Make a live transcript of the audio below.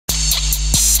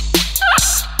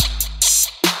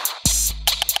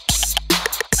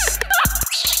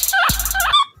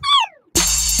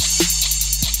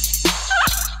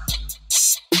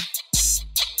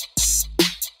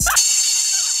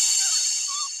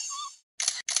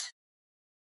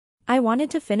I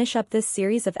wanted to finish up this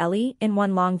series of Elly in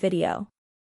one long video.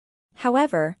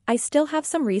 However, I still have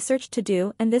some research to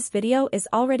do and this video is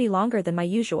already longer than my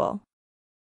usual.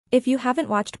 If you haven't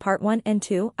watched part 1 and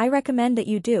 2, I recommend that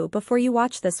you do before you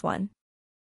watch this one.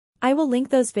 I will link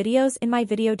those videos in my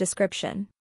video description.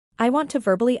 I want to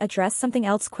verbally address something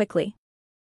else quickly.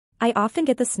 I often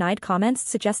get the snide comments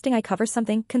suggesting I cover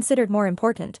something considered more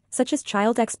important, such as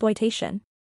child exploitation.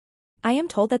 I am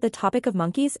told that the topic of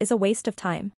monkeys is a waste of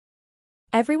time.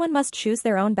 Everyone must choose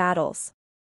their own battles.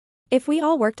 If we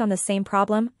all worked on the same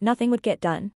problem, nothing would get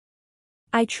done.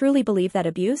 I truly believe that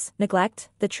abuse, neglect,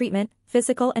 the treatment,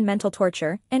 physical and mental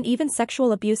torture, and even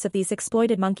sexual abuse of these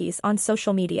exploited monkeys on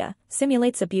social media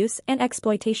simulates abuse and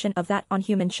exploitation of that on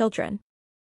human children.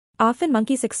 Often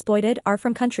monkeys exploited are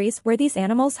from countries where these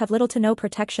animals have little to no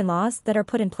protection laws that are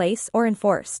put in place or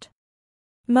enforced.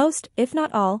 Most, if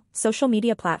not all, social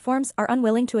media platforms are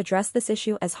unwilling to address this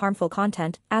issue as harmful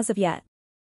content, as of yet.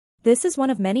 This is one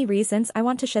of many reasons I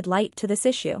want to shed light to this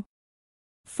issue.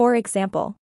 For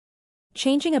example,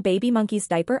 changing a baby monkey's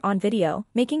diaper on video,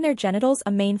 making their genitals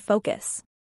a main focus.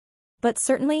 But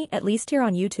certainly, at least here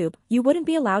on YouTube, you wouldn't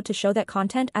be allowed to show that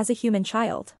content as a human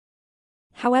child.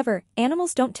 However,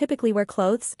 animals don't typically wear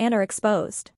clothes and are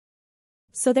exposed.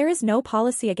 So there is no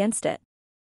policy against it.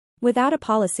 Without a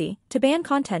policy to ban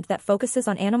content that focuses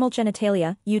on animal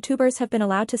genitalia, YouTubers have been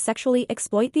allowed to sexually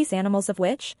exploit these animals of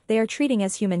which they are treating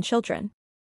as human children.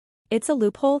 It's a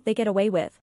loophole they get away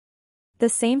with. The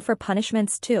same for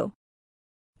punishments too.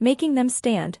 Making them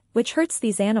stand, which hurts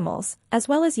these animals, as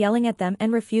well as yelling at them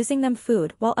and refusing them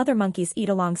food while other monkeys eat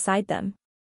alongside them.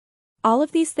 All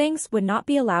of these things would not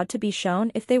be allowed to be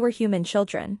shown if they were human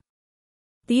children.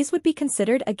 These would be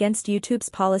considered against YouTube's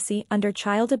policy under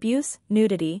child abuse,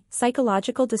 nudity,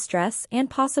 psychological distress, and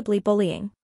possibly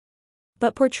bullying.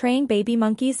 But portraying baby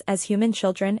monkeys as human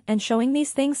children and showing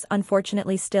these things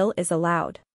unfortunately still is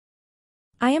allowed.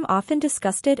 I am often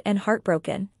disgusted and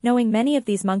heartbroken, knowing many of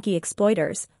these monkey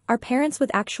exploiters are parents with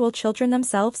actual children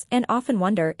themselves and often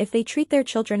wonder if they treat their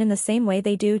children in the same way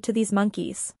they do to these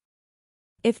monkeys.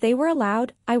 If they were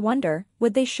allowed, I wonder,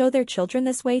 would they show their children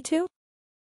this way too?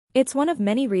 It's one of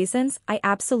many reasons I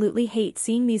absolutely hate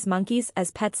seeing these monkeys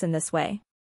as pets in this way.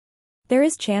 There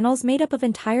is channels made up of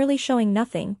entirely showing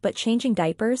nothing but changing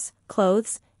diapers,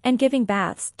 clothes, and giving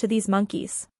baths to these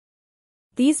monkeys.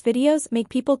 These videos make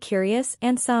people curious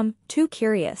and some, too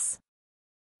curious.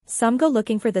 Some go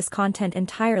looking for this content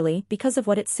entirely because of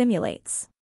what it simulates.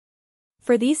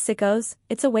 For these sickos,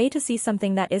 it's a way to see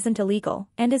something that isn't illegal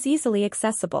and is easily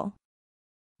accessible.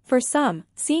 For some,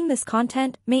 seeing this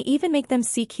content may even make them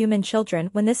seek human children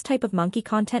when this type of monkey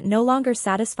content no longer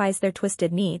satisfies their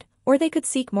twisted need, or they could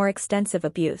seek more extensive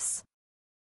abuse.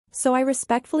 So I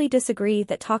respectfully disagree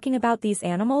that talking about these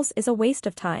animals is a waste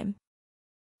of time.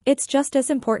 It's just as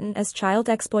important as child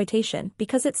exploitation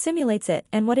because it simulates it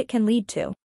and what it can lead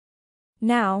to.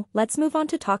 Now, let's move on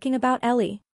to talking about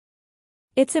Elly.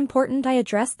 It's important I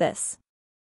address this.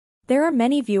 There are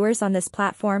many viewers on this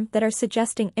platform that are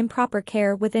suggesting improper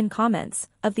care within comments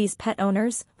of these pet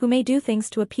owners who may do things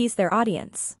to appease their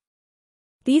audience.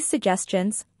 These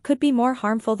suggestions could be more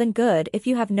harmful than good if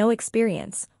you have no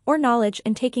experience or knowledge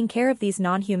in taking care of these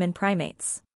non-human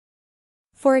primates.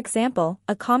 For example,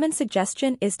 a common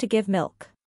suggestion is to give milk.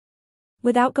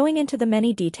 Without going into the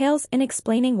many details in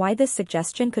explaining why this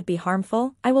suggestion could be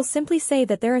harmful, I will simply say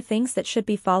that there are things that should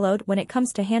be followed when it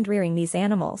comes to hand-rearing these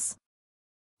animals.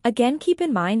 Again, keep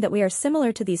in mind that we are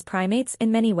similar to these primates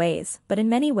in many ways, but in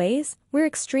many ways, we're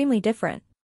extremely different.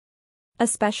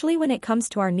 Especially when it comes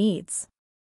to our needs.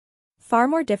 Far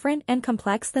more different and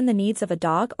complex than the needs of a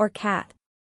dog or cat.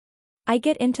 I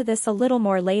get into this a little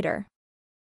more later.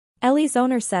 Elly's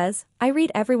owner says, I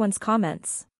read everyone's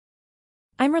comments.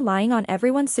 I'm relying on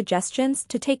everyone's suggestions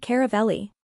to take care of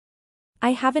Elly.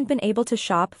 I haven't been able to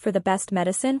shop for the best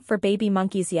medicine for baby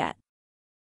monkeys yet.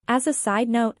 As a side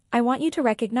note, I want you to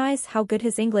recognize how good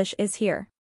his English is here.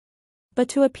 But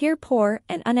to appear poor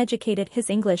and uneducated, his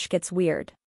English gets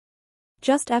weird.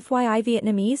 Just FYI,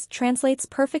 Vietnamese translates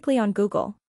perfectly on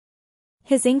Google.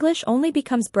 His English only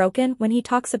becomes broken when he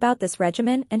talks about this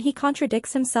regimen and he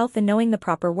contradicts himself in knowing the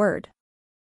proper word.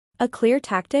 A clear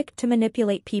tactic to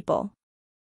manipulate people.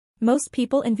 Most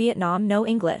people in Vietnam know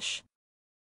English.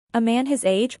 A man his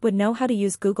age would know how to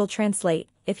use Google Translate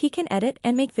if he can edit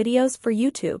and make videos for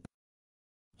YouTube.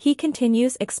 He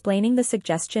continues explaining the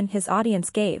suggestion his audience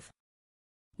gave,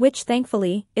 which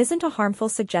thankfully isn't a harmful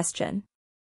suggestion.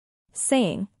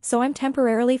 Saying, so I'm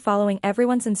temporarily following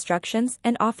everyone's instructions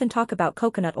and often talk about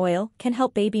coconut oil can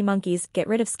help baby monkeys get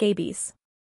rid of scabies.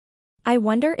 I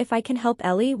wonder if I can help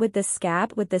Elly with this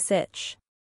scab with this itch.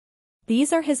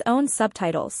 These are his own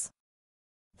subtitles.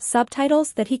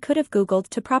 Subtitles that he could have Googled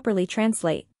to properly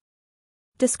translate.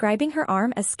 Describing her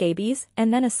arm as scabies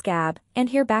and then a scab, and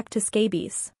here back to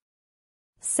scabies.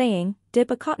 Saying, dip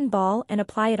a cotton ball and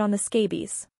apply it on the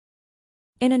scabies.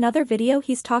 In another video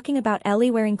he's talking about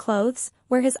Elly wearing clothes,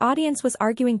 where his audience was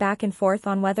arguing back and forth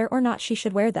on whether or not she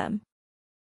should wear them.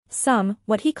 Some,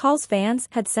 what he calls fans,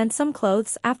 had sent some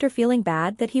clothes after feeling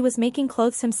bad that he was making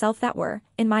clothes himself that were,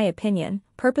 in my opinion,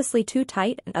 purposely too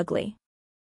tight and ugly.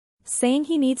 Saying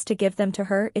he needs to give them to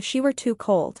her if she were too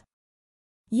cold.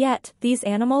 Yet, these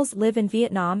animals live in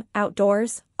Vietnam,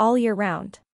 outdoors, all year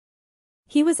round.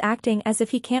 He was acting as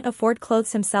if he can't afford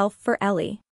clothes himself for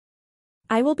Elly.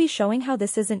 I will be showing how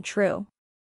this isn't true.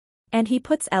 And he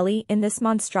puts Elly in this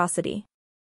monstrosity.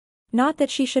 Not that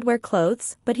she should wear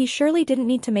clothes, but he surely didn't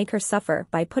need to make her suffer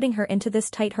by putting her into this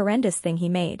tight horrendous thing he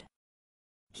made.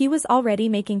 He was already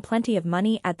making plenty of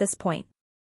money at this point.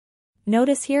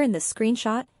 Notice here in this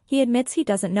screenshot, he admits he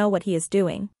doesn't know what he is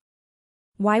doing.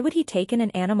 Why would he take in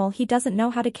an animal he doesn't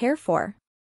know how to care for?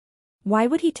 Why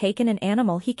would he take in an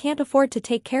animal he can't afford to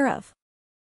take care of?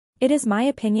 It is my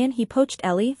opinion he poached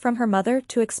Elly from her mother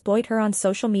to exploit her on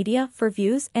social media for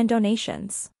views and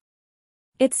donations.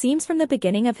 It seems from the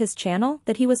beginning of his channel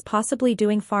that he was possibly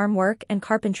doing farm work and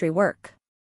carpentry work.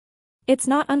 It's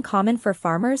not uncommon for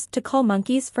farmers to cull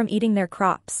monkeys from eating their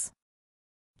crops.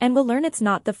 And we'll learn it's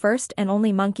not the first and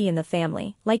only monkey in the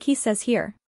family, like he says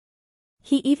here.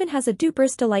 He even has a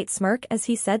duper's delight smirk as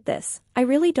he said this. I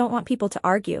really don't want people to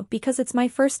argue because it's my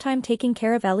first time taking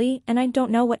care of Elly and I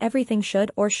don't know what everything should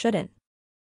or shouldn't.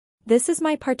 This is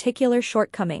my particular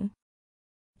shortcoming.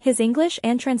 His English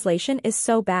and translation is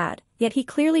so bad, yet he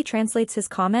clearly translates his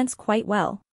comments quite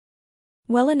well.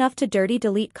 Well enough to dirty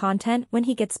delete content when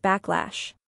he gets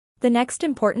backlash. The next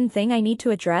important thing I need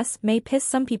to address may piss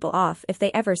some people off if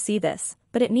they ever see this,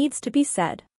 but it needs to be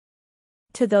said.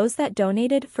 To those that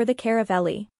donated for the care of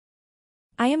Elly.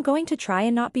 I am going to try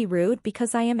and not be rude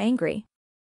because I am angry.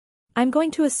 I'm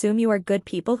going to assume you are good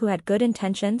people who had good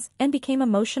intentions and became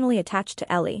emotionally attached to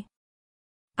Elly.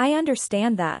 I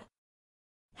understand that.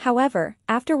 However,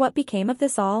 after what became of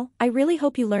this all, I really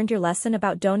hope you learned your lesson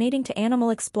about donating to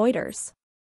animal exploiters.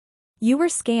 You were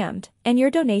scammed, and your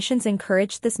donations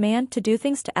encouraged this man to do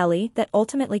things to Elly that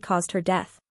ultimately caused her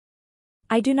death.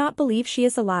 I do not believe she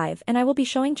is alive and I will be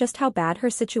showing just how bad her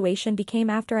situation became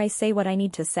after I say what I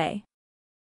need to say.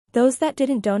 Those that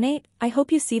didn't donate, I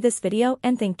hope you see this video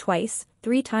and think twice,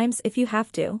 3 times if you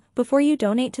have to, before you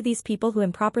donate to these people who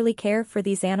improperly care for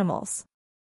these animals.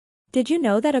 Did you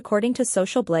know that according to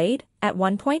Social Blade, at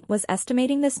one point was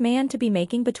estimating this man to be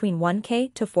making between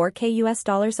 $1K to $4K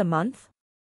US a month?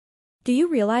 Do you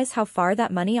realize how far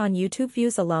that money on YouTube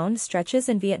views alone stretches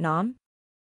in Vietnam?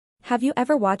 Have you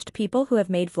ever watched people who have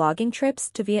made vlogging trips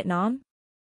to Vietnam?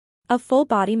 A full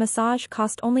body massage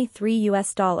cost only $3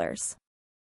 US.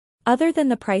 Other than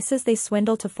the prices they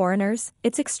swindle to foreigners,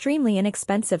 it's extremely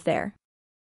inexpensive there.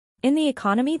 In the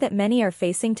economy that many are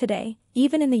facing today,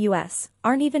 even in the US,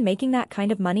 aren't even making that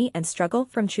kind of money and struggle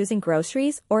from choosing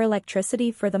groceries or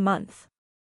electricity for the month.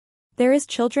 There is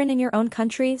children in your own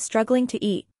country struggling to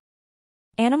eat.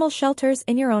 Animal shelters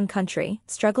in your own country,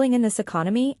 struggling in this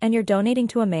economy, and you're donating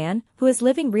to a man who is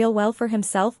living real well for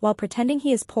himself while pretending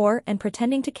he is poor and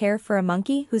pretending to care for a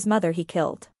monkey whose mother he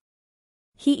killed.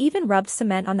 He even rubbed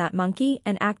cement on that monkey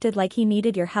and acted like he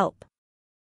needed your help.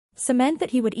 Cement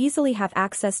that he would easily have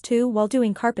access to while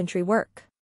doing carpentry work.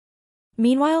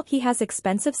 Meanwhile, he has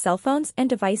expensive cell phones and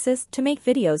devices to make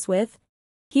videos with.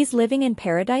 He's living in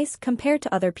paradise compared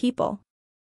to other people.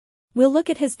 We'll look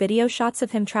at his video shots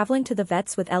of him traveling to the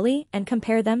vets with Elly and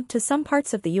compare them to some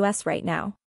parts of the US right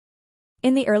now.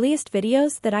 In the earliest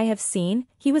videos that I have seen,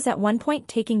 he was at one point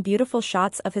taking beautiful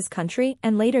shots of his country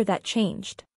and later that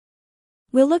changed.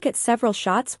 We'll look at several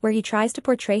shots where he tries to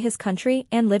portray his country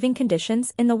and living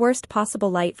conditions in the worst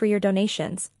possible light for your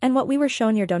donations, and what we were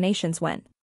shown your donations went.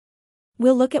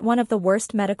 We'll look at one of the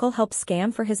worst medical help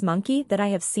scam for his monkey that I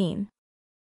have seen.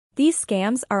 These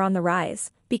scams are on the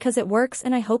rise, because it works,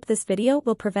 and I hope this video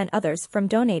will prevent others from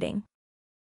donating.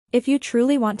 If you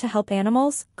truly want to help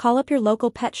animals, call up your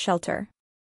local pet shelter.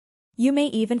 You may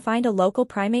even find a local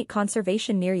primate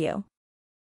conservation near you.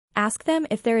 Ask them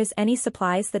if there is any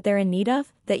supplies that they're in need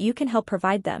of, that you can help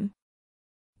provide them.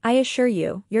 I assure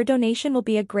you, your donation will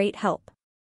be a great help.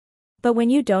 But when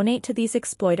you donate to these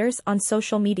exploiters on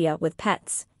social media with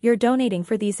pets, you're donating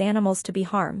for these animals to be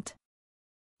harmed.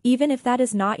 Even if that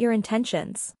is not your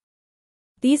intentions.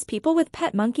 These people with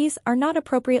pet monkeys are not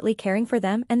appropriately caring for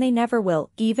them, and they never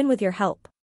will, even with your help.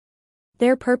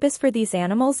 Their purpose for these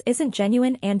animals isn't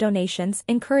genuine, and donations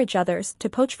encourage others to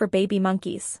poach for baby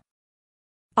monkeys.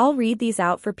 I'll read these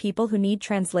out for people who need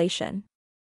translation.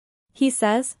 He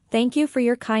says, "Thank you for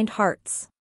your kind hearts.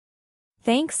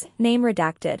 Thanks, name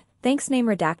redacted,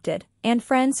 and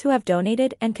friends who have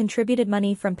donated and contributed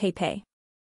money from PayPay."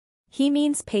 He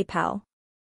means PayPal.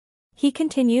 He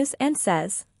continues and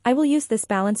says, "I will use this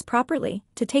balance properly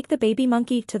to take the baby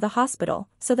monkey to the hospital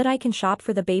so that I can shop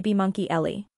for the baby monkey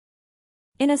Elly."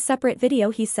 In a separate video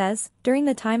he says, "During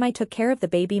the time I took care of the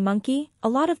baby monkey, a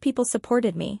lot of people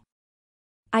supported me.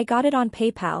 I got it on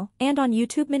PayPal, and on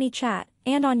YouTube mini chat,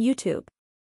 and on YouTube.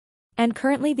 And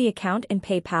currently the account in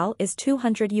PayPal is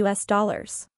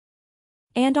 $200.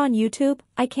 And on YouTube,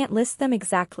 I can't list them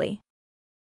exactly.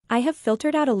 I have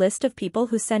filtered out a list of people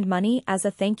who send money as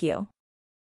a thank you.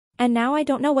 And now I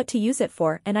don't know what to use it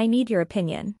for and I need your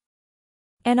opinion.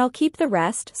 And I'll keep the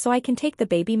rest so I can take the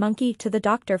baby monkey to the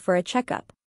doctor for a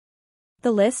checkup."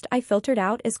 The list I filtered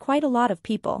out is quite a lot of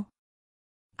people.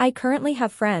 I currently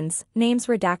have friends, names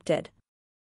redacted.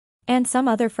 And some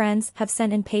other friends have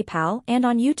sent in PayPal and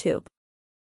on YouTube.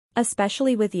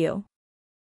 Especially with you.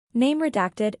 Name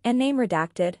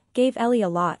redacted gave Elly a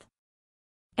lot.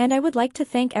 And I would like to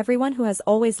thank everyone who has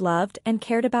always loved and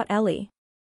cared about Elly.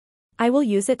 I will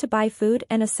use it to buy food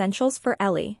and essentials for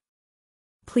Elly.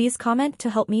 Please comment to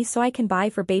help me so I can buy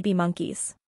for baby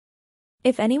monkeys.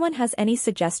 If anyone has any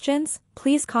suggestions,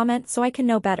 please comment so I can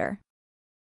know better.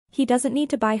 He doesn't need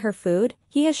to buy her food.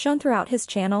 He has shown throughout his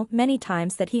channel many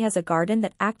times that he has a garden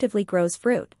that actively grows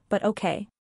fruit, but okay.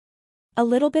 A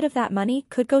little bit of that money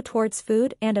could go towards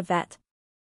food and a vet.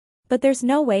 But there's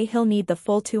no way he'll need the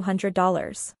full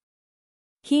 $200.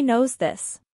 He knows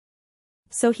this.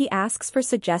 So he asks for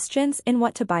suggestions in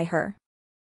what to buy her.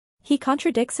 He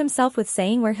contradicts himself with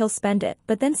saying where he'll spend it,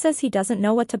 but then says he doesn't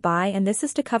know what to buy, and this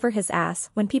is to cover his ass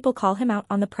when people call him out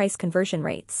on the price conversion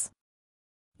rates.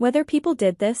 Whether people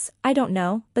did this, I don't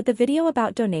know, but the video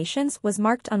about donations was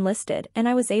marked unlisted and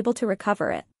I was able to recover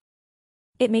it.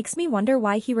 It makes me wonder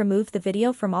why he removed the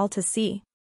video from all to see.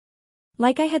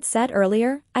 Like I had said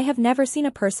earlier, I have never seen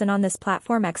a person on this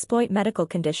platform exploit medical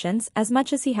conditions as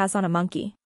much as he has on a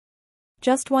monkey.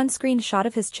 Just one screenshot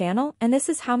of his channel and this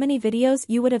is how many videos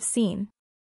you would have seen.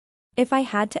 If I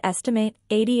had to estimate,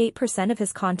 88% of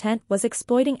his content was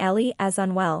exploiting Elly as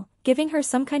unwell, giving her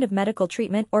some kind of medical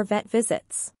treatment or vet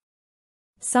visits.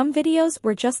 Some videos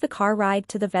were just the car ride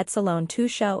to the vets alone to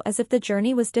show as if the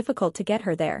journey was difficult to get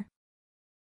her there.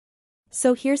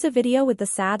 So here's a video with the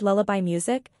sad lullaby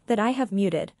music, that I have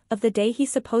muted, of the day he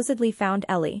supposedly found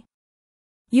Elly.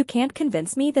 You can't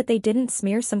convince me that they didn't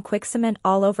smear some quick cement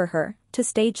all over her, to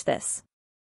stage this.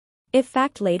 In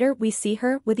fact later we see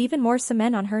her with even more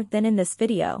cement on her than in this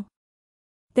video.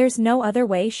 There's no other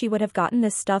way she would have gotten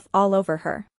this stuff all over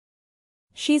her.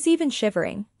 She's even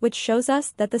shivering, which shows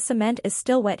us that the cement is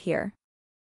still wet here.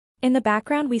 In the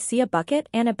background we see a bucket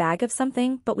and a bag of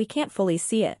something, but we can't fully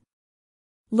see it.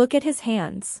 Look at his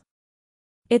hands.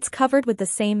 It's covered with the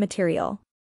same material.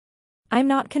 I'm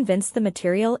not convinced the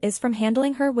material is from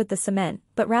handling her with the cement,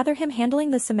 but rather him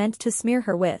handling the cement to smear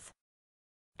her with.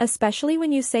 Especially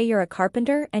when you say you're a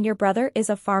carpenter and your brother is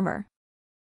a farmer.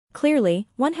 Clearly,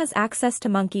 one has access to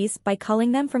monkeys by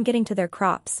culling them from getting to their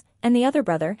crops, and the other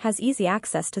brother has easy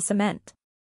access to cement.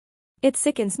 It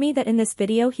sickens me that in this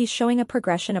video he's showing a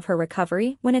progression of her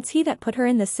recovery when it's he that put her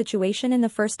in this situation in the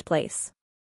first place.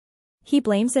 He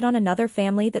blames it on another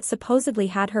family that supposedly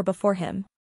had her before him.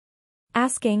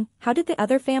 Asking, how did the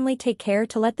other family take care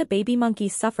to let the baby monkey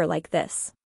suffer like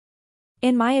this?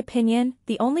 In my opinion,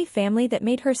 the only family that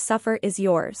made her suffer is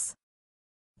yours.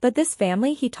 But this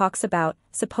family he talks about,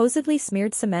 supposedly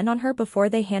smeared cement on her before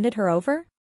they handed her over?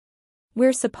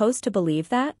 We're supposed to believe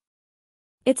that?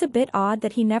 It's a bit odd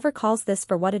that he never calls this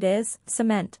for what it is,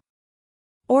 cement.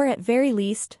 Or at very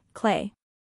least, clay.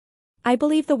 I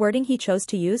believe the wording he chose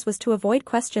to use was to avoid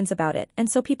questions about it, and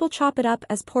so people chop it up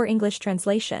as poor English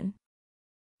translation.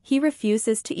 He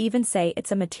refuses to even say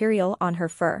it's a material on her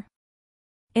fur.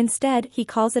 Instead, he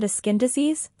calls it a skin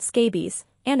disease, scabies,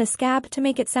 and a scab to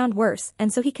make it sound worse,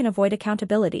 and so he can avoid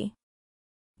accountability.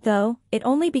 Though, it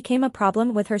only became a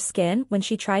problem with her skin when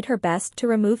she tried her best to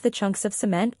remove the chunks of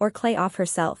cement or clay off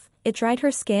herself. It dried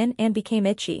her skin and became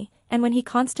itchy, and when he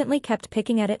constantly kept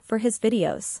picking at it for his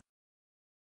videos.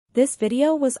 This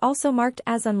video was also marked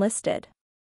as unlisted.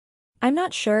 I'm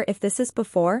not sure if this is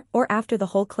before or after the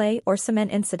whole clay or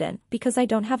cement incident because I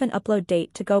don't have an upload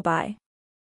date to go by.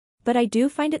 But I do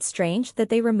find it strange that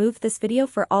they removed this video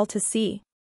for all to see.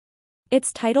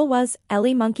 Its title was,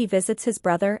 Elly Monkey Visits His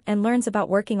Brother and Learns About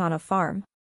Working on a Farm.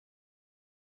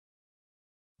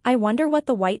 I wonder what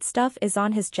the white stuff is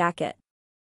on his jacket.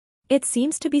 It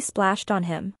seems to be splashed on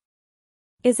him.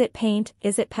 Is it paint,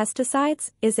 is it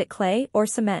pesticides, is it clay or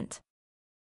cement?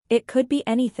 It could be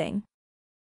anything.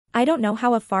 I don't know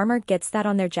how a farmer gets that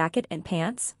on their jacket and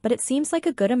pants, but it seems like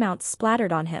a good amount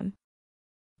splattered on him.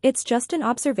 It's just an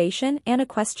observation and a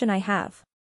question I have.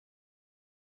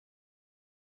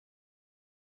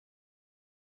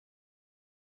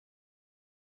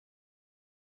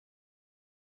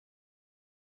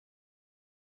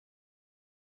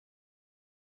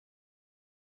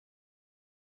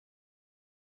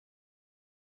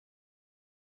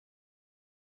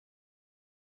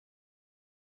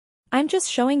 I'm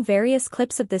just showing various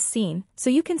clips of this scene, so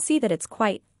you can see that it's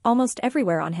quite, almost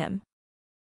everywhere on him.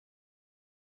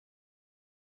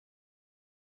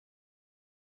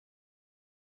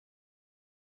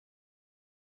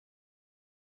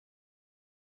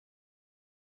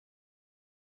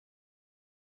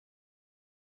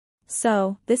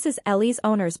 So, this is Elly's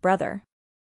owner's brother.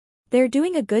 They're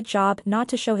doing a good job not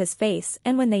to show his face,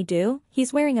 and when they do,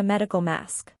 he's wearing a medical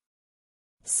mask.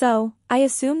 So, I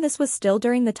assume this was still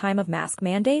during the time of mask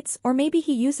mandates, or maybe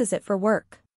he uses it for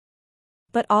work.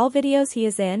 But all videos he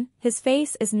is in, his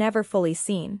face is never fully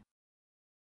seen.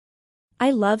 I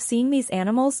love seeing these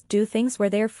animals do things where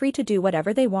they are free to do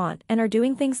whatever they want and are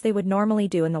doing things they would normally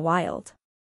do in the wild.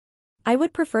 I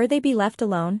would prefer they be left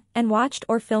alone and watched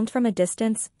or filmed from a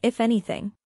distance, if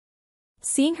anything.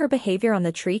 Seeing her behavior on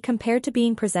the tree compared to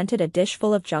being presented a dish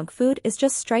full of junk food is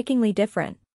just strikingly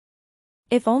different.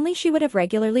 If only she would have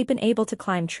regularly been able to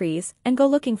climb trees and go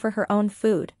looking for her own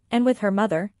food, and with her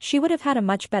mother, she would have had a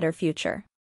much better future.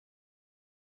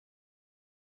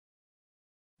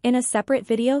 In a separate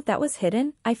video that was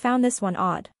hidden, I found this one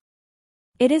odd.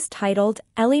 It is titled,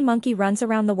 "Elly Monkey Runs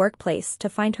Around the Workplace to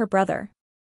Find Her Brother."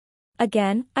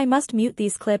 Again, I must mute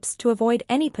these clips to avoid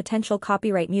any potential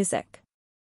copyright music.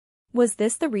 Was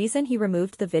this the reason he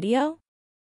removed the video?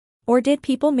 Or did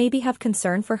people maybe have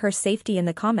concern for her safety in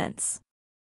the comments?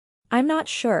 I'm not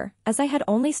sure, as I had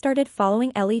only started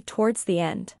following Elly towards the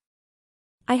end.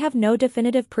 I have no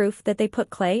definitive proof that they put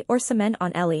clay or cement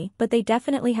on Elly, but they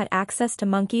definitely had access to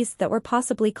monkeys that were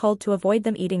possibly culled to avoid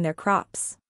them eating their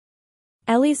crops.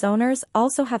 Elly's owners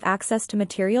also have access to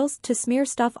materials to smear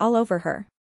stuff all over her.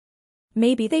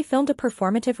 Maybe they filmed a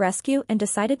performative rescue and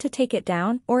decided to take it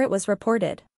down, or it was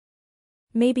reported.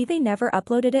 Maybe they never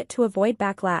uploaded it to avoid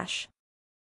backlash.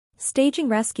 Staging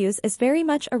rescues is very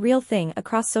much a real thing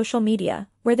across social media,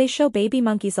 where they show baby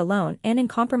monkeys alone and in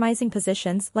compromising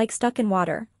positions like stuck in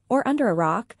water, or under a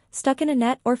rock, stuck in a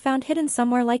net or found hidden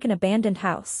somewhere like an abandoned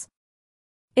house.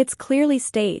 It's clearly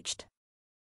staged.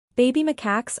 Baby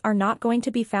macaques are not going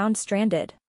to be found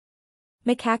stranded.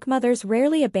 Macaque mothers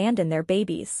rarely abandon their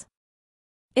babies.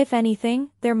 If anything,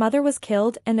 their mother was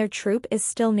killed and their troop is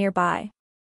still nearby.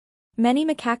 Many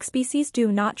macaque species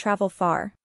do not travel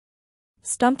far.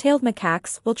 Stump-tailed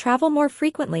macaques will travel more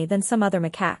frequently than some other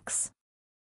macaques.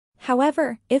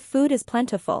 However, if food is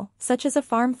plentiful, such as a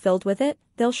farm filled with it,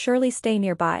 they'll surely stay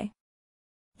nearby.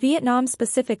 Vietnam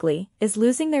specifically is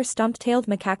losing their stump-tailed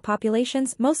macaque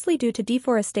populations mostly due to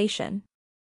deforestation.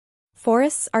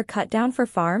 Forests are cut down for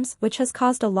farms, which has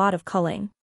caused a lot of culling.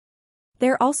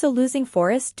 They're also losing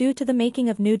forests due to the making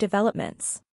of new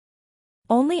developments.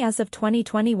 Only as of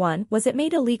 2021 was it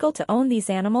made illegal to own these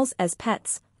animals as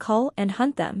pets, cull and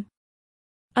hunt them.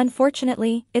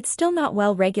 Unfortunately, it's still not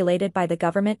well regulated by the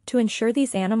government to ensure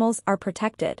these animals are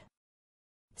protected.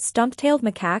 Stump-tailed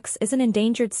macaques is an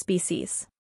endangered species.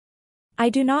 I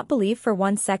do not believe for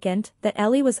one second that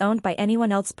Elly was owned by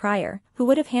anyone else prior, who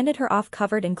would have handed her off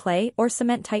covered in clay or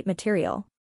cement-type material.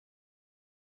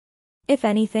 If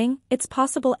anything, it's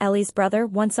possible Elly's brother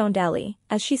once owned Elly,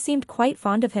 as she seemed quite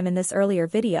fond of him in this earlier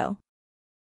video.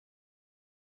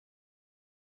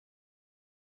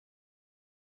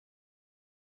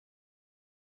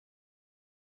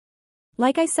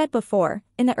 Like I said before,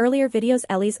 in the earlier videos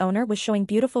Elly's owner was showing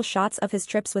beautiful shots of his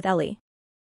trips with Elly.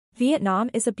 Vietnam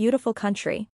is a beautiful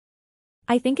country.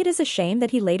 I think it is a shame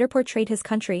that he later portrayed his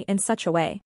country in such a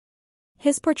way.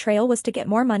 His portrayal was to get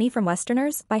more money from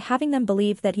Westerners by having them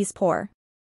believe that he's poor.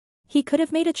 He could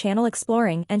have made a channel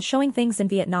exploring and showing things in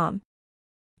Vietnam,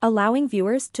 allowing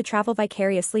viewers to travel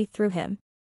vicariously through him.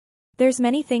 There's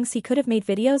many things he could have made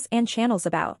videos and channels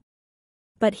about.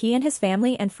 But he and his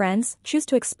family and friends choose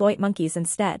to exploit monkeys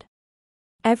instead.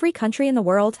 Every country in the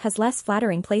world has less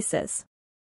flattering places.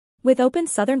 With open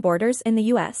southern borders in the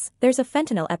US, there's a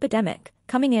fentanyl epidemic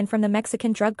coming in from the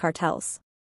Mexican drug cartels.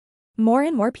 More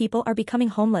and more people are becoming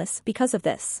homeless because of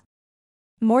this.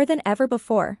 More than ever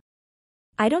before.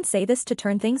 I don't say this to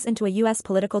turn things into a US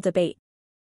political debate.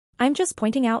 I'm just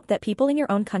pointing out that people in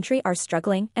your own country are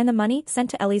struggling and the money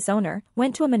sent to Elly's owner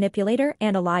went to a manipulator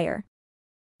and a liar.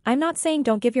 I'm not saying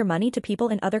don't give your money to people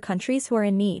in other countries who are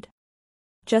in need.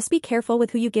 Just be careful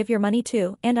with who you give your money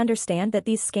to and understand that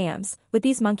these scams, with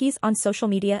these monkeys on social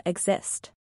media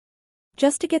exist.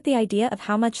 Just to get the idea of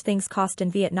how much things cost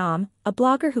in Vietnam, a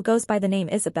blogger who goes by the name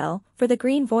Isabel, for the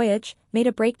Green Voyage, made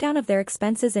a breakdown of their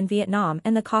expenses in Vietnam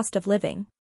and the cost of living.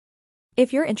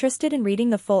 If you're interested in reading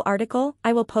the full article,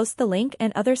 I will post the link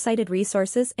and other cited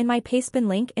resources in my pastebin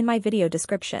link in my video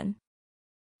description.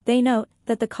 They note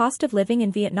that the cost of living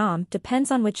in Vietnam depends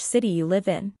on which city you live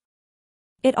in.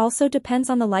 It also depends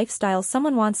on the lifestyle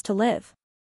someone wants to live.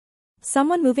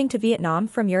 Someone moving to Vietnam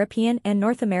from European and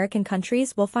North American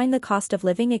countries will find the cost of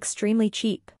living extremely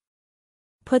cheap.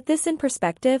 Put this in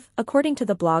perspective, according to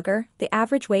the blogger, the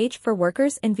average wage for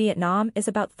workers in Vietnam is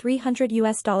about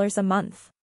 $300 a month.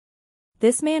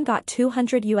 This man got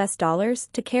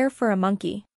 $200 to care for a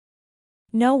monkey.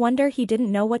 No wonder he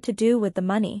didn't know what to do with the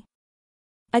money.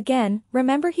 Again,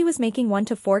 remember he was making $1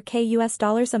 to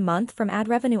 $4K a month from ad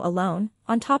revenue alone,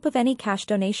 on top of any cash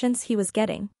donations he was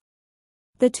getting.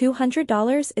 The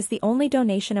 $200 is the only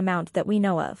donation amount that we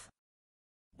know of.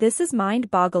 This is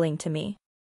mind-boggling to me.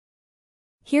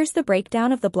 Here's the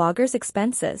breakdown of the blogger's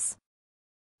expenses.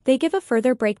 They give a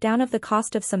further breakdown of the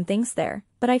cost of some things there,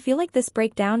 but I feel like this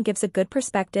breakdown gives a good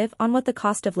perspective on what the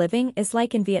cost of living is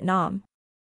like in Vietnam.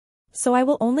 So I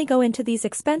will only go into these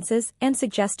expenses and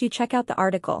suggest you check out the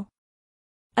article.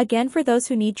 Again, for those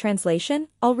who need translation,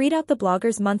 I'll read out the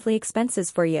blogger's monthly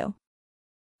expenses for you.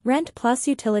 Rent plus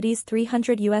utilities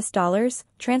 $300,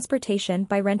 transportation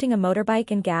by renting a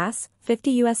motorbike and gas,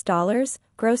 $50,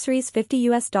 groceries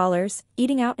 $50,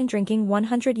 eating out and drinking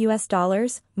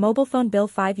 $100, mobile phone bill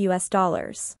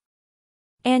 $5,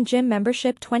 and gym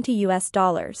membership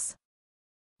 $20.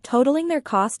 Totaling their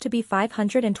cost to be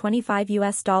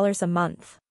 $525 a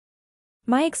month.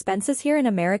 My expenses here in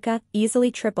America easily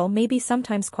triple, maybe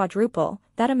sometimes quadruple,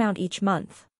 that amount each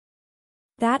month.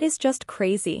 That is just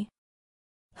crazy.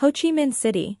 Ho Chi Minh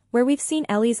City, where we've seen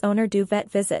Elly's owner do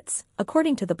vet visits,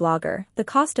 according to the blogger, the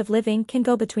cost of living can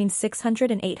go between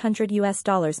 $600 and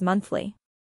 $800 monthly.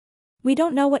 We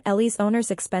don't know what Elly's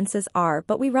owner's expenses are,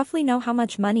 but we roughly know how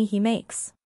much money he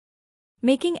makes.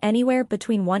 Making anywhere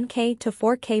between $1K to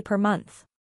 $4K per month.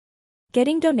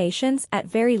 Getting donations at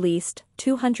very least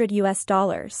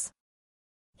 $200.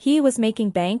 He was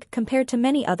making bank compared to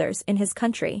many others in his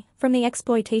country, from the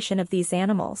exploitation of these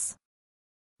animals.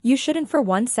 You shouldn't for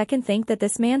 1 second think that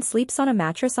this man sleeps on a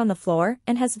mattress on the floor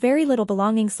and has very little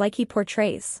belongings like he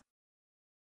portrays.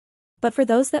 But for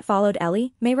those that followed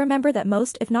Elly, may remember that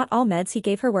most if not all meds he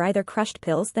gave her were either crushed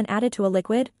pills then added to a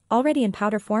liquid, already in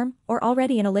powder form, or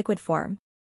already in a liquid form.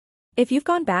 If you've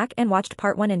gone back and watched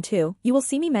part 1 and 2, you will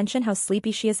see me mention how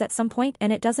sleepy she is at some point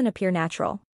and it doesn't appear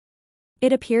natural.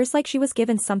 It appears like she was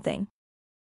given something.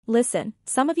 Listen,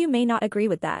 some of you may not agree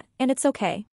with that, and it's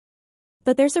okay.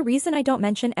 But there's a reason I don't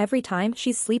mention every time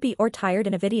she's sleepy or tired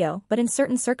in a video, but in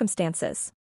certain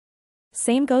circumstances.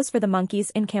 Same goes for the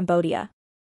monkeys in Cambodia.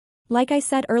 Like I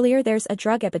said earlier, there's a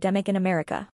drug epidemic in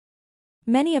America.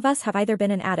 Many of us have either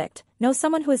been an addict, know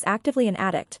someone who is actively an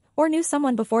addict, or knew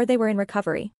someone before they were in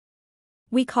recovery.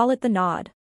 We call it the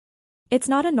nod. It's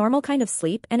not a normal kind of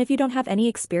sleep, and if you don't have any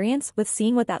experience with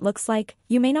seeing what that looks like,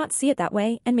 you may not see it that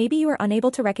way and maybe you are unable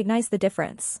to recognize the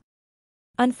difference.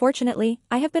 Unfortunately,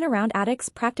 I have been around addicts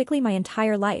practically my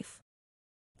entire life.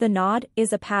 The nod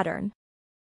is a pattern.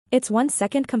 It's 1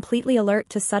 second completely alert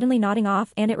to suddenly nodding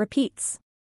off and it repeats.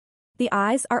 The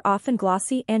eyes are often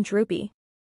glossy and droopy.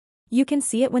 You can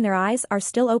see it when their eyes are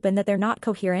still open that they're not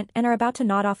coherent and are about to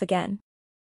nod off again.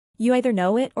 You either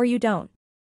know it or you don't.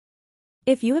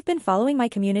 If you have been following my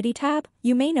community tab,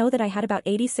 you may know that I had about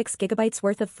 86 gigabytes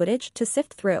worth of footage to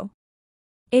sift through.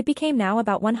 It became now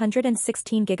about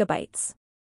 116 gigabytes.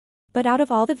 But out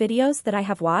of all the videos that I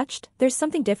have watched, there's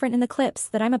something different in the clips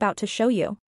that I'm about to show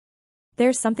you.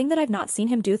 There's something that I've not seen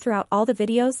him do throughout all the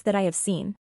videos that I have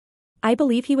seen. I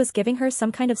believe he was giving her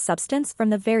some kind of substance from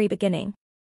the very beginning.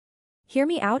 Hear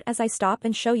me out as I stop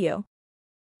and show you.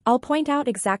 I'll point out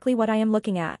exactly what I am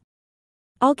looking at.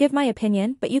 I'll give my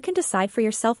opinion, but you can decide for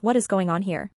yourself what is going on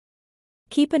here.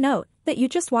 Keep a note that you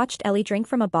just watched Elly drink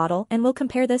from a bottle and we'll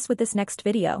compare this with this next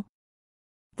video.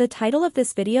 The title of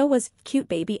this video was Cute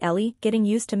Baby Elly Getting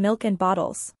Used to Milk and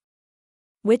Bottles.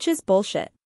 Which is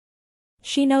bullshit.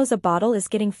 She knows a bottle is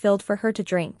getting filled for her to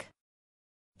drink.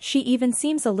 She even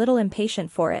seems a little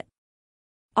impatient for it.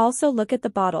 Also look at the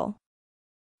bottle.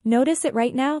 Notice it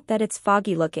right now that it's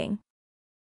foggy looking.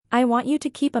 I want you to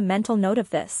keep a mental note of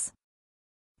this.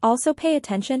 Also pay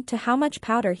attention to how much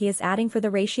powder he is adding for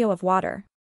the ratio of water.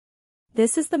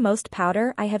 This is the most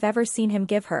powder I have ever seen him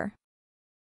give her.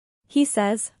 He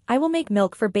says, I will make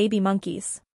milk for baby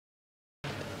monkeys.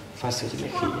 Pha sữa cho mẹ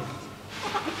khỉ.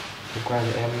 Hôm qua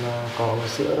thì em có uống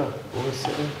sữa rồi, uống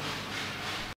sữa đi.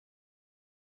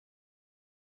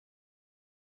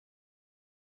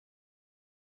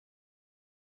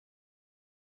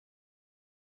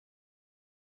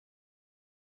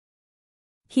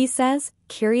 He says,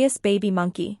 curious baby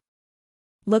monkey.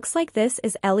 Looks like this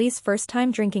is Elly's first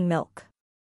time drinking milk.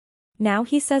 Now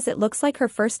he says it looks like her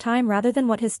first time rather than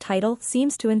what his title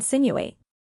seems to insinuate.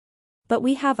 But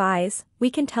we have eyes, we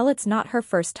can tell it's not her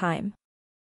first time.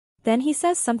 Then he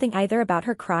says something either about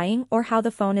her crying or how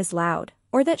the phone is loud,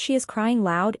 or that she is crying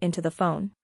loud into the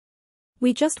phone.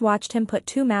 We just watched him put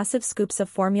 2 massive scoops of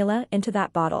formula into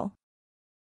that bottle.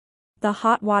 The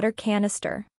hot water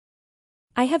canister.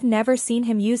 I have never seen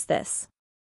him use this.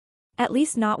 At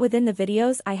least not within the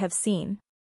videos I have seen.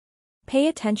 Pay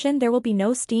attention, there will be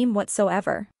no steam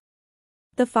whatsoever.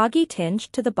 The foggy tinge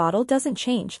to the bottle doesn't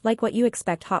change like what you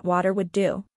expect hot water would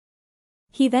do.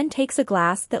 He then takes a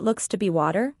glass that looks to be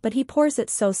water, but he pours it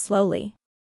so slowly.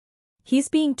 He's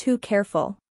being too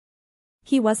careful.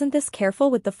 He wasn't this careful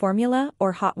with the formula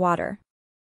or hot water.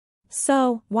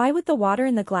 So, why with the water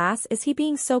in the glass is he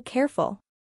being so careful?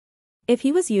 If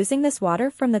he was using this water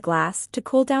from the glass to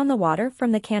cool down the water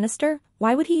from the canister,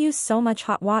 why would he use so much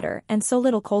hot water and so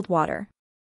little cold water?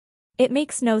 It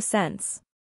makes no sense.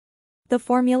 The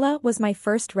formula was my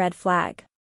first red flag.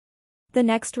 The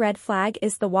next red flag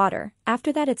is the water,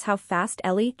 after that it's how fast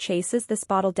Elly chases this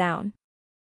bottle down.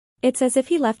 It's as if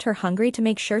he left her hungry to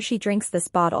make sure she drinks this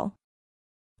bottle.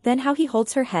 Then how he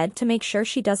holds her head to make sure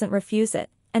she doesn't refuse it,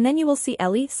 and then you will see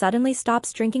Elly suddenly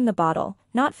stops drinking the bottle,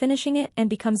 not finishing it, and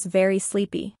becomes very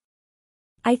sleepy.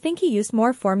 I think he used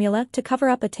more formula to cover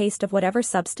up a taste of whatever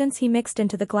substance he mixed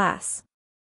into the glass.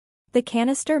 The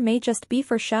canister may just be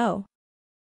for show.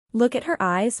 Look at her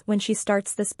eyes when she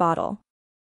starts this bottle.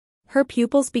 Her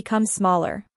pupils become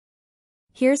smaller.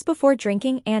 Here's before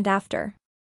drinking and after.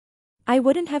 I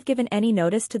wouldn't have given any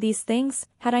notice to these things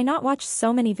had I not watched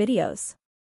so many videos.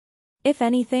 If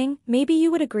anything, maybe you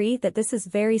would agree that this is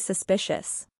very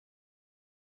suspicious.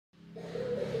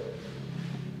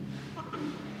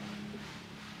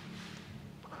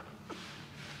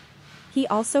 He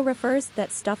also refers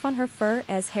that stuff on her fur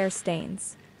as hair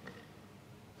stains.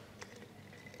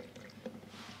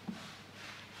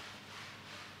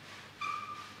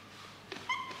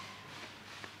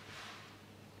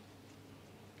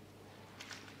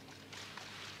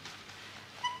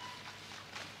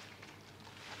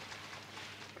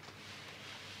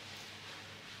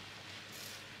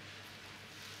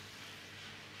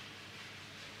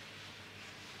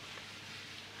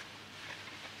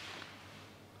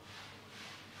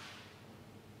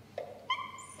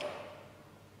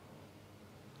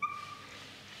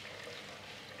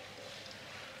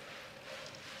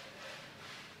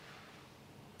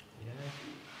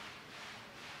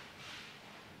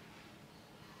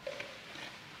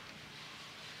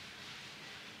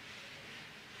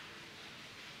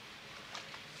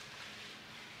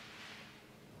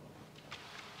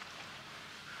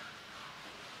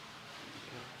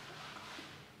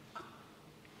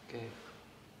 Ok.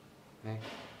 Này.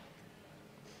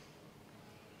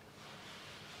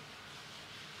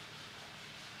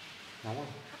 Nóng không?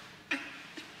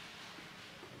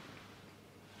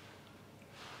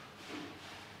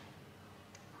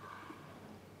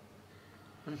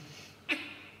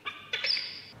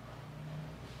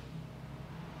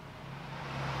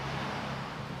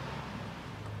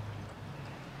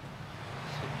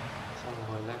 Xong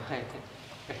rồi lên hay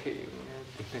cái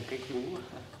tính cách bú.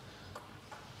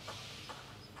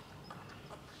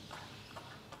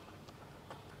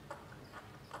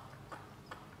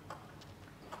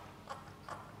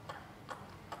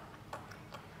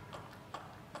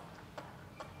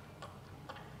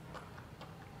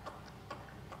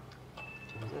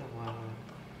 Rất là ngoan luôn.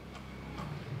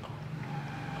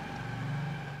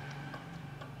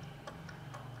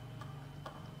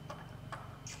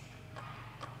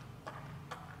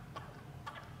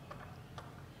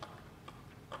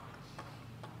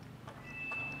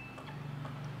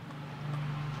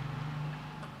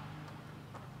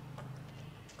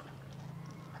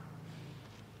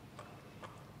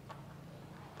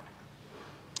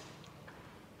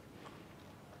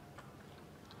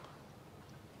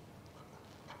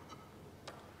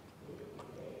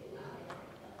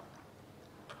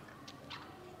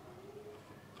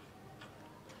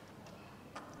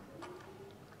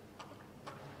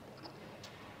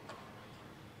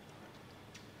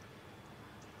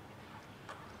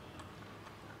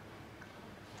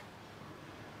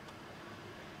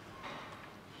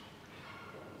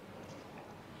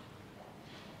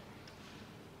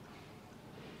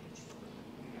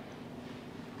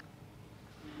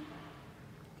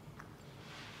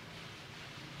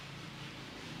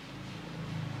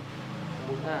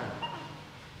 à?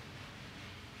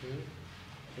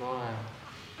 No à?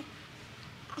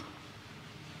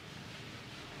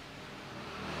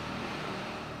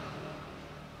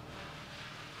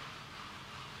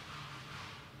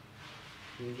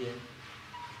 Như thế.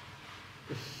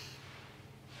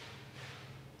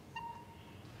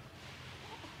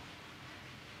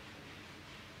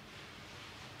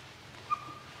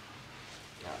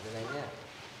 Đó, đây này nhá.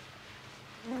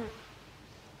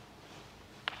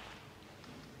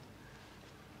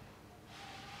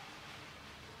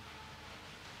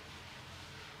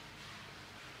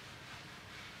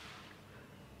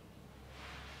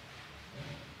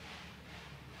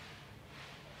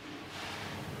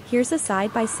 Here's a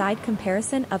side-by-side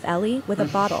comparison of Elly with a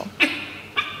bottle.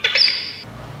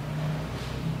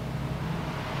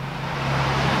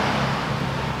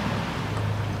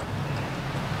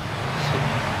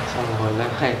 Xong một hồi lên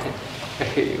hay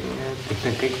tính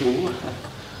là cách bú.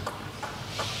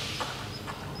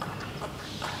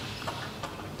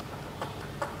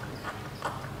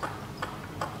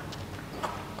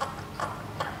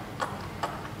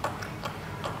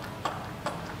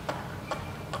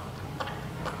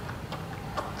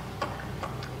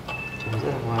 Trông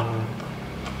rất là ngoan luôn.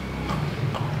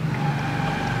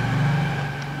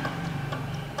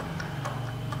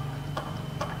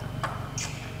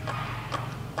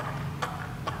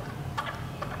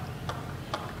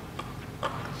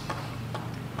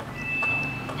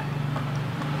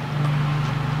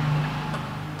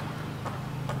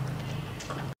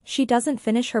 She doesn't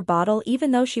finish her bottle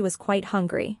even though she was quite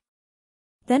hungry.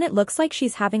 Then it looks like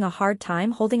she's having a hard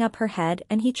time holding up her head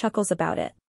and he chuckles about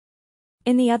it.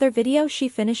 In the other video she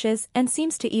finishes and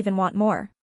seems to even want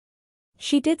more.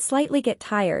 She did slightly get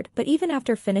tired, but even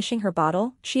after finishing her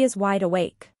bottle, she is wide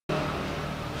awake.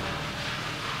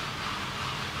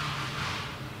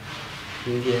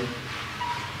 Như thế.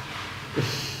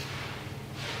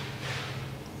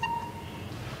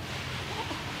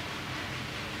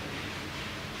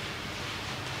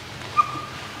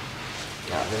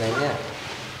 Đó, đây này nhá.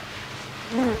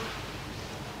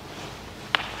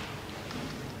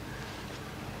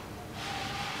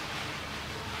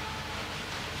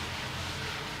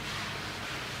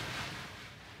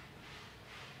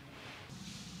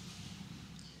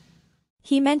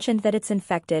 He mentioned that it's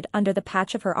infected under the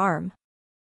patch of her arm.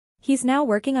 He's now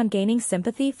working on gaining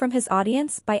sympathy from his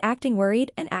audience by acting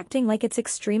worried and acting like it's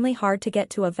extremely hard to get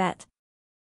to a vet.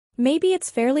 Maybe it's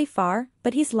fairly far,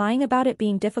 but he's lying about it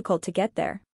being difficult to get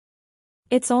there.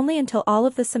 It's only until all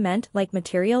of the cement-like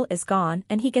material is gone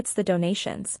and he gets the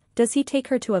donations, does he take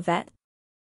her to a vet?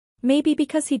 Maybe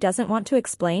because he doesn't want to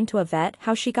explain to a vet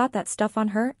how she got that stuff on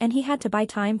her and he had to buy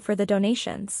time for the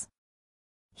donations.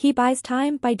 He buys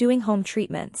time by doing home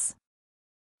treatments.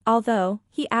 Although,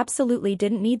 he absolutely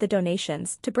didn't need the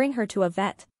donations to bring her to a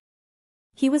vet.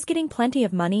 He was getting plenty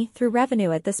of money through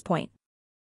revenue at this point.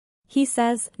 He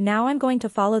says, now I'm going to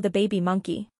follow the baby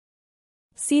monkey.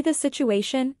 See the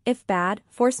situation, if bad,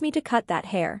 force me to cut that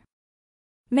hair.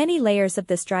 Many layers of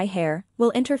this dry hair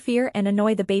will interfere and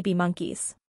annoy the baby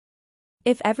monkeys.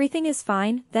 If everything is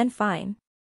fine, then fine.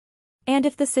 And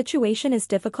if the situation is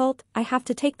difficult, I have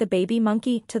to take the baby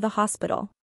monkey to the hospital.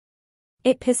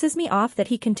 It pisses me off that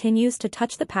he continues to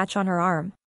touch the patch on her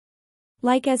arm.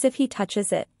 Like as if he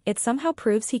touches it, it somehow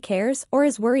proves he cares or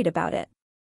is worried about it.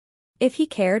 If he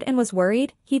cared and was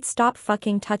worried, he'd stop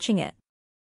fucking touching it.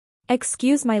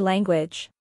 Excuse my language.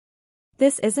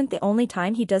 This isn't the only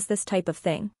time he does this type of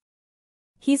thing.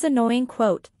 He's annoying,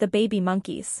 quote, the baby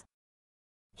monkeys.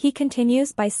 He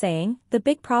continues by saying, the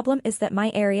big problem is that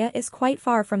my area is quite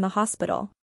far from the hospital.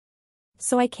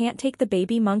 So I can't take the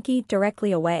baby monkey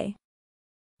directly away.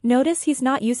 Notice he's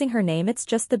not using her name, it's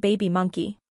just the baby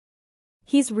monkey.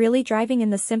 He's really driving in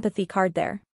the sympathy card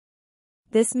there.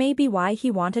 This may be why he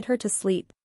wanted her to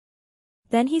sleep.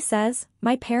 Then he says,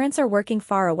 my parents are working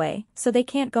far away, so they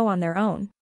can't go on their own.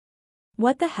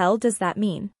 What the hell does that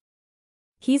mean?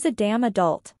 He's a damn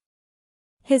adult.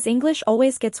 His English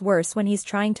always gets worse when he's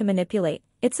trying to manipulate,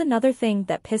 it's another thing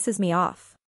that pisses me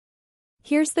off.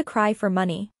 Here's the cry for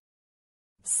money.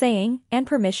 Saying, and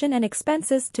permission and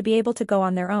expenses to be able to go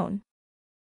on their own.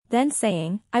 Then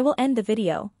saying, I will end the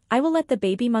video, I will let the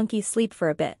baby monkey sleep for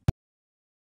a bit.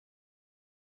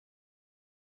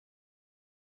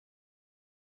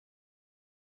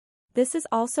 This is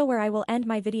also where I will end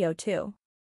my video too.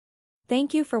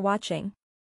 Thank you for watching.